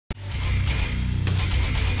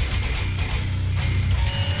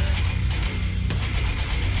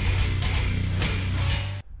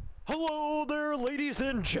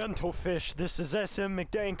and gentlefish, this is SM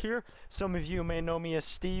McDank here. Some of you may know me as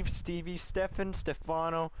Steve, Stevie, Stefan,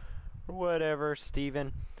 Stefano, or whatever,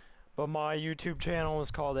 Steven. But my YouTube channel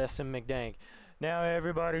is called SM McDank. Now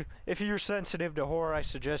everybody, if you're sensitive to horror, I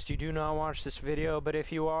suggest you do not watch this video, but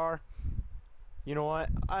if you are, you know what?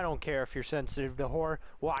 I don't care if you're sensitive to horror.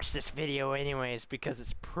 Watch this video anyways, because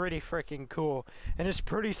it's pretty freaking cool. And it's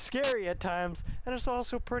pretty scary at times, and it's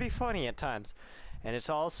also pretty funny at times. And it's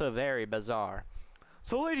also very bizarre.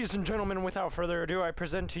 So ladies and gentlemen, without further ado, I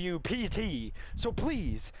present to you PT. So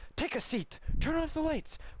please, take a seat, turn off the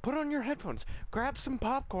lights, put on your headphones, grab some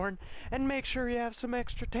popcorn, and make sure you have some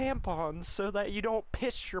extra tampons so that you don't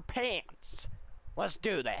piss your pants. Let's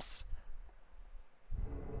do this.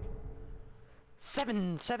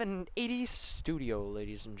 7780 Studio,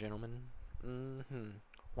 ladies and gentlemen.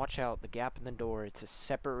 Watch out, the gap in the door, it's a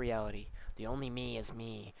separate reality. The only me is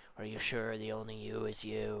me. Are you sure the only you is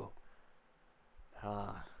you?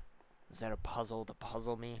 Is that a puzzle to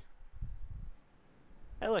puzzle me?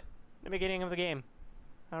 Hey look, the beginning of the game.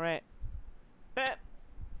 Alright.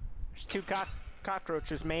 There's two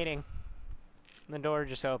cockroaches mating. And the door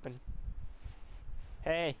just opened.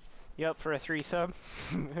 Hey, you up for a threesome?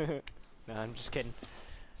 No, I'm just kidding.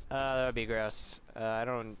 That would be gross. I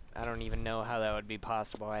don't even know how that would be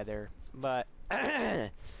possible either. But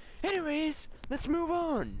anyways, let's move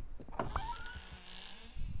on.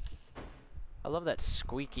 I love that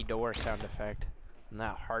squeaky door sound effect and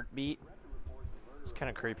that heartbeat. It's kind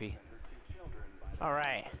of creepy. All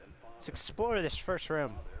right, let's explore this first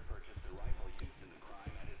room.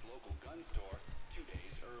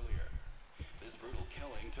 This brutal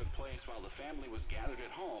killing took place while the family was gathered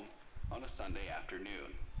at home on a Sunday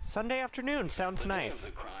afternoon. Sunday afternoon sounds nice. The day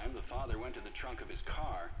of the crime, the father went to the trunk of his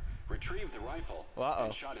car, retrieved the rifle,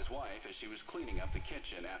 and shot his wife as she was cleaning up the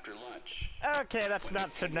kitchen after lunch. Okay, that's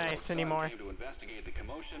not so nice anymore. Came to investigate the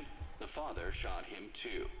commotion, the father shot him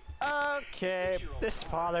too. Okay, this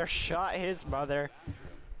father shot his mother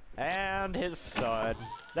and his son.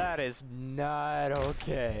 That is not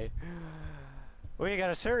okay. We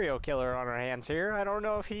got a serial killer on our hands here. I don't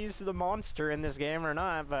know if he's the monster in this game or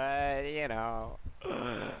not, but, you know,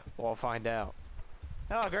 we'll find out.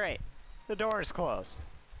 Oh, great. The door is closed.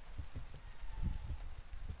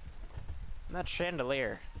 And that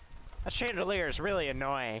chandelier. That chandelier is really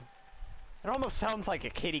annoying. It almost sounds like a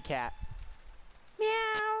kitty cat.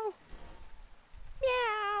 Meow.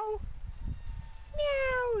 Meow.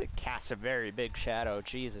 Meow. It casts a very big shadow.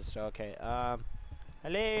 Jesus. Okay.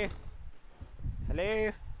 Hello.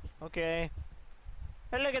 Hello? Okay.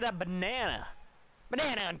 Hey, look at that banana.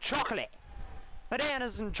 Banana and chocolate.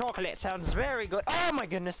 Bananas and chocolate sounds very good. Oh my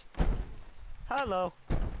goodness. Hello.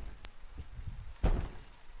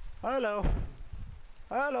 Hello.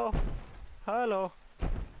 Hello. Hello.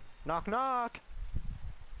 Knock knock.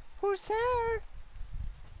 Who's there?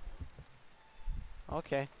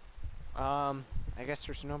 Okay. I guess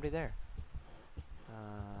there's nobody there.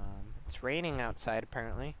 It's raining outside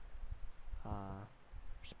apparently.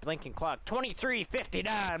 There's a blinking clock.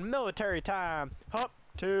 23:59 military time. Hup,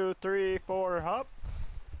 2, 3, 4, hup.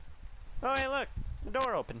 Oh, hey, look, the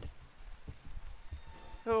door opened.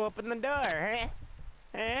 Who opened the door, huh?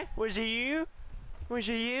 Huh? Was it you? Was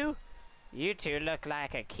it you? You two look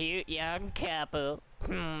like a cute young couple.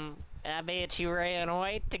 I bet you ran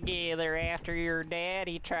away together after your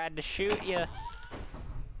daddy tried to shoot you.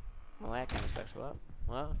 Well, that kind of sucks. What?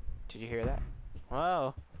 Whoa, did you hear that?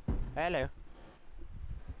 Whoa. Hello.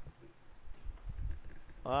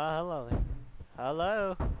 Oh, hello there.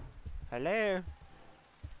 Hello. Hello.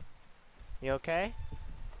 You okay?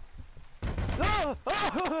 Oh!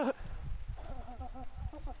 Oh!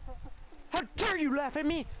 How dare you laugh at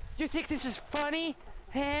me? You think this is funny?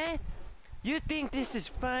 Huh? You think this is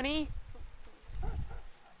funny?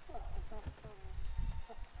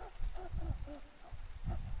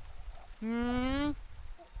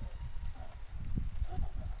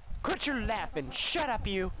 Quit your laughing! Shut up,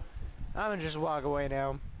 you! I'm gonna just walk away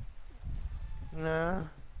now. Meow.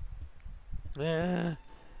 Meow.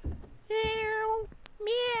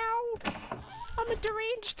 Meow. I'm a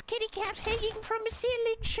deranged kitty cat hanging from a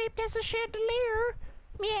ceiling shaped as a chandelier.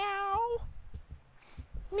 Meow.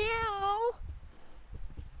 Meow.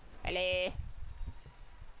 Hello.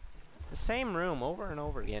 The same room over and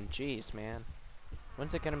over again. Jeez, man.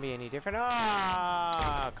 When's it gonna be any different?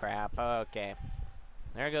 Oh, crap. Okay.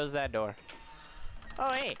 There goes that door.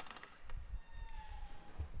 Oh, hey.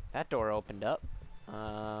 That door opened up.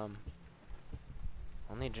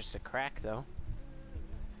 Only just a crack, though.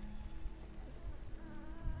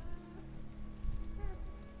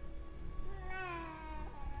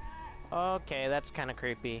 Okay, that's kind of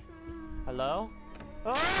creepy. Hello?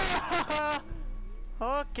 Oh!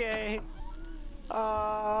 Okay.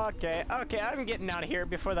 Okay, I'm getting out of here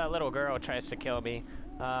before that little girl tries to kill me.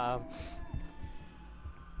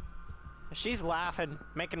 She's laughing,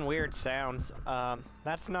 making weird sounds.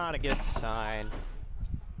 That's not a good sign.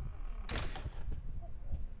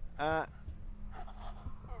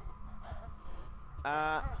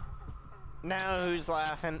 Now who's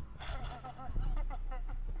laughing?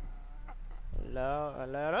 Hello,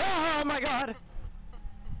 hello. Oh my god!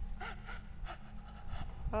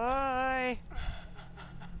 Hi!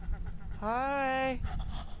 Hi!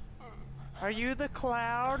 Are you the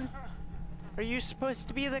clown? Are you supposed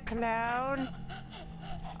to be the clown?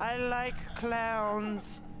 I like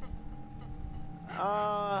clowns.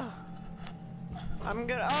 I'm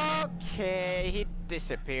gonna. Okay, he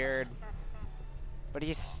disappeared. But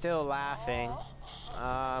he's still laughing.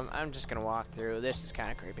 I'm just gonna walk through. This is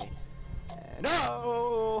kind of creepy.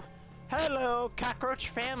 No! Hello, cockroach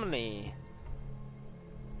family.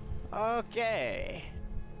 Okay.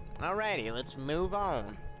 Alrighty, let's move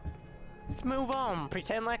on. Let's move on.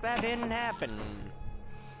 Pretend like that didn't happen.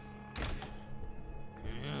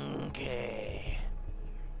 Okay.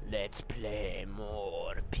 Let's play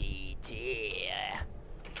more PT.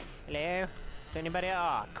 Hello? Is anybody?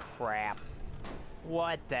 Oh, crap.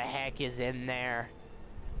 What the heck is in there?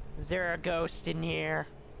 Is there a ghost in here?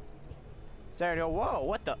 Is there a... Whoa,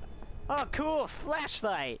 what the... Oh, cool,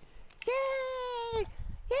 flashlight! Yay!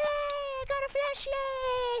 Yay, I got a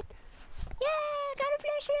flashlight! Yay, I got a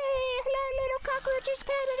flashlight! Hello, little cockroaches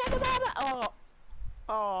coming at the mama!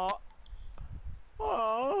 Oh! Oh!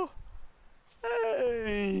 Oh!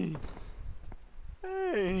 Hey!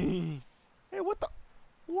 Hey! Hey, what the...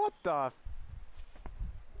 What the...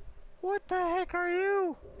 What the heck are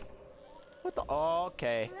you? What the...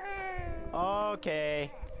 Okay.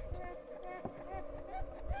 Okay.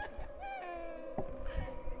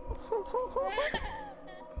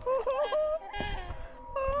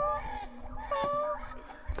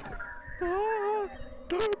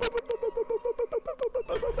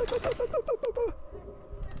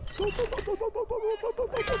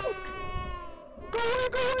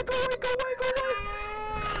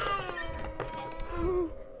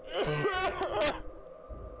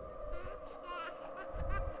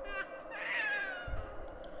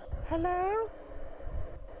 Hello?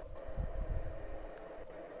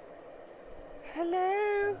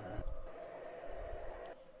 Hello?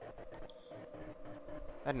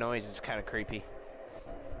 That noise is kind of creepy.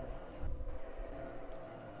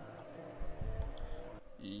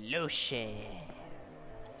 Lotion.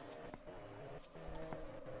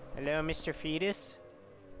 Hello, Mr. Fetus?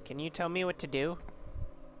 Can you tell me what to do?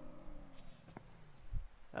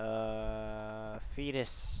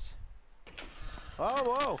 Fetus. Oh,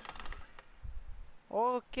 whoa!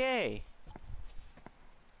 Okay.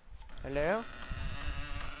 Hello?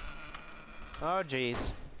 Oh, jeez.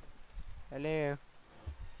 Hello?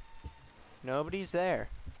 Nobody's there.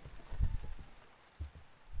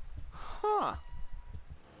 Huh.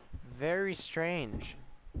 Very strange.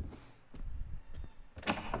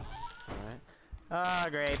 Alright. Oh,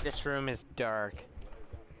 great. This room is dark.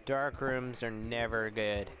 Dark rooms are never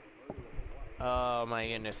good. Oh my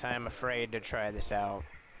goodness, I am afraid to try this out.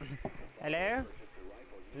 Hello?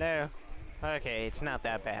 Hello? Okay, it's not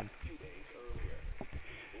that bad.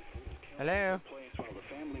 Hello?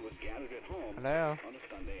 Hello?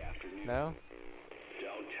 Hello?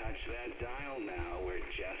 Don't touch that dial now. We're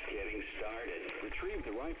just getting started. Retrieve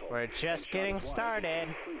the rifle. We're just getting started.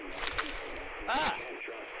 Ah! Can't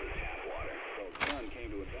trust the tap water. So son came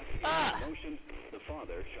to investigate the motion. The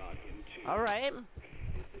father shot him too. Alright.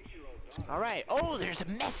 Alright. Oh, there's a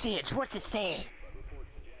message. What's it say?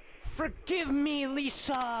 Forgive me,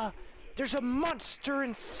 Lisa. There's a monster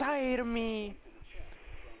inside of me.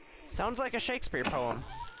 Sounds like a Shakespeare poem.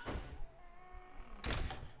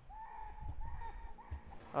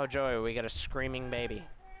 Oh, Joey, we got a screaming baby.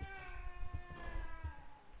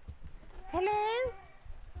 Hello?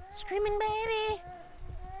 Screaming baby?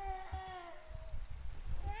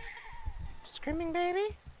 Screaming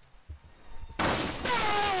baby?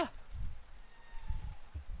 Ah!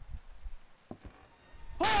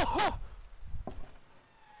 Oh, oh!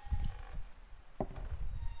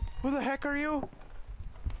 Who the heck are you?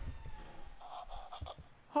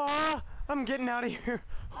 Ah! I'm getting out of here.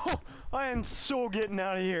 Oh, I am so getting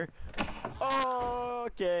out of here. Oh,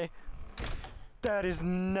 okay. That is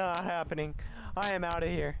not happening. I am out of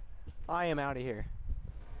here. I am out of here.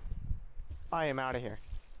 I am out of here.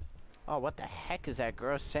 Oh, what the heck is that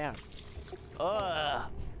gross sound? Ugh.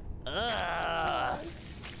 Ugh.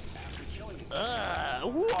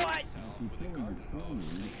 Ugh. What?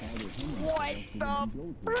 What the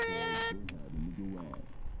frick?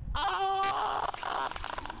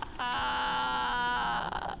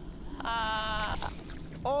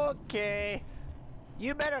 Okay.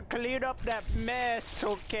 You better clean up that mess,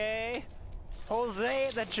 okay?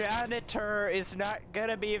 Jose, the janitor, is not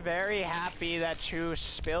gonna be very happy that you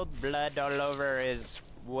spilled blood all over his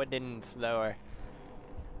wooden floor.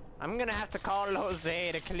 I'm gonna have to call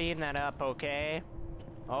Jose to clean that up, okay?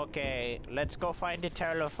 Okay, let's go find a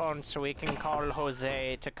telephone so we can call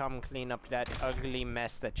Jose to come clean up that ugly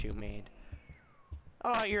mess that you made.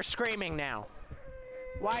 Oh, you're screaming now.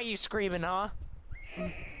 Why are you screaming, huh?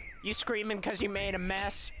 You screaming because you made a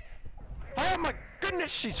mess? Oh my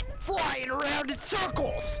goodness, she's flying around in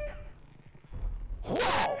circles!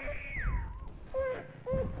 Whoa!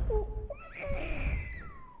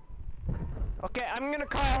 Okay, I'm gonna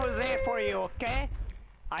call Jose for you, okay?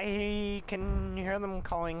 I can hear them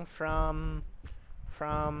calling from...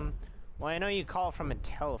 Well, I know you call from a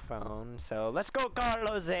telephone, so let's go call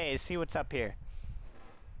Jose, see what's up here.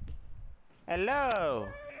 Hello?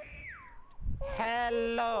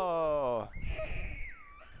 Hello?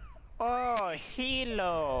 Oh,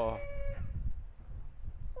 hello.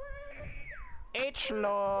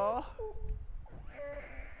 H-lo.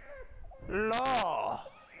 Lo.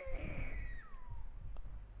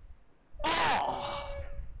 Oh!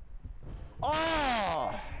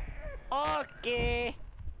 Oh! Okay.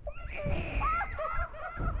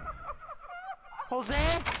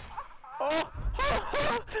 Jose? Oh!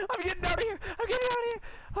 I'm getting out of here! I'm getting out of here!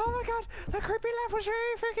 Oh my god! The creepy laugh was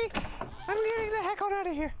very freaky! I'm getting the heck on out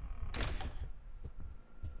of here!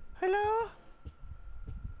 Hello?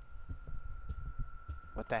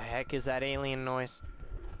 What the heck is that alien noise?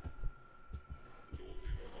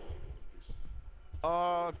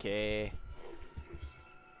 Okay.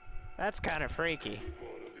 That's kind of freaky.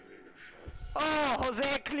 Oh,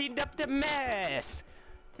 Jose cleaned up the mess!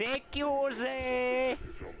 Thank you, Jose!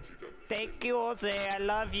 Thank you, Jose. I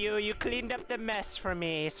love you. You cleaned up the mess for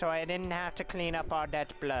me, so I didn't have to clean up all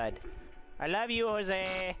that blood. I love you,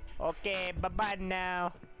 Jose. Okay, bye-bye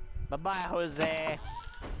now. Bye-bye, Jose.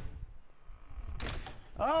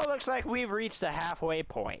 Oh, looks like we've reached the halfway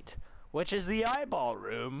point, which is the eyeball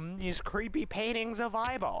room. These creepy paintings of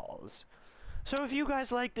eyeballs. So if you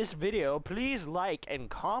guys like this video, please like and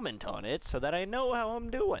comment on it so that I know how I'm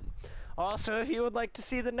doing. Also, if you would like to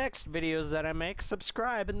see the next videos that I make,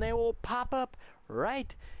 subscribe and they will pop up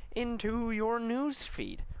right into your news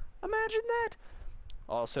feed. Imagine that!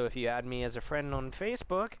 Also, if you add me as a friend on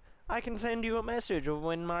Facebook, I can send you a message of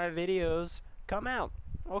when my videos come out,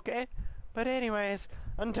 okay? But anyways,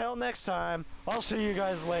 until next time, I'll see you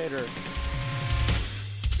guys later.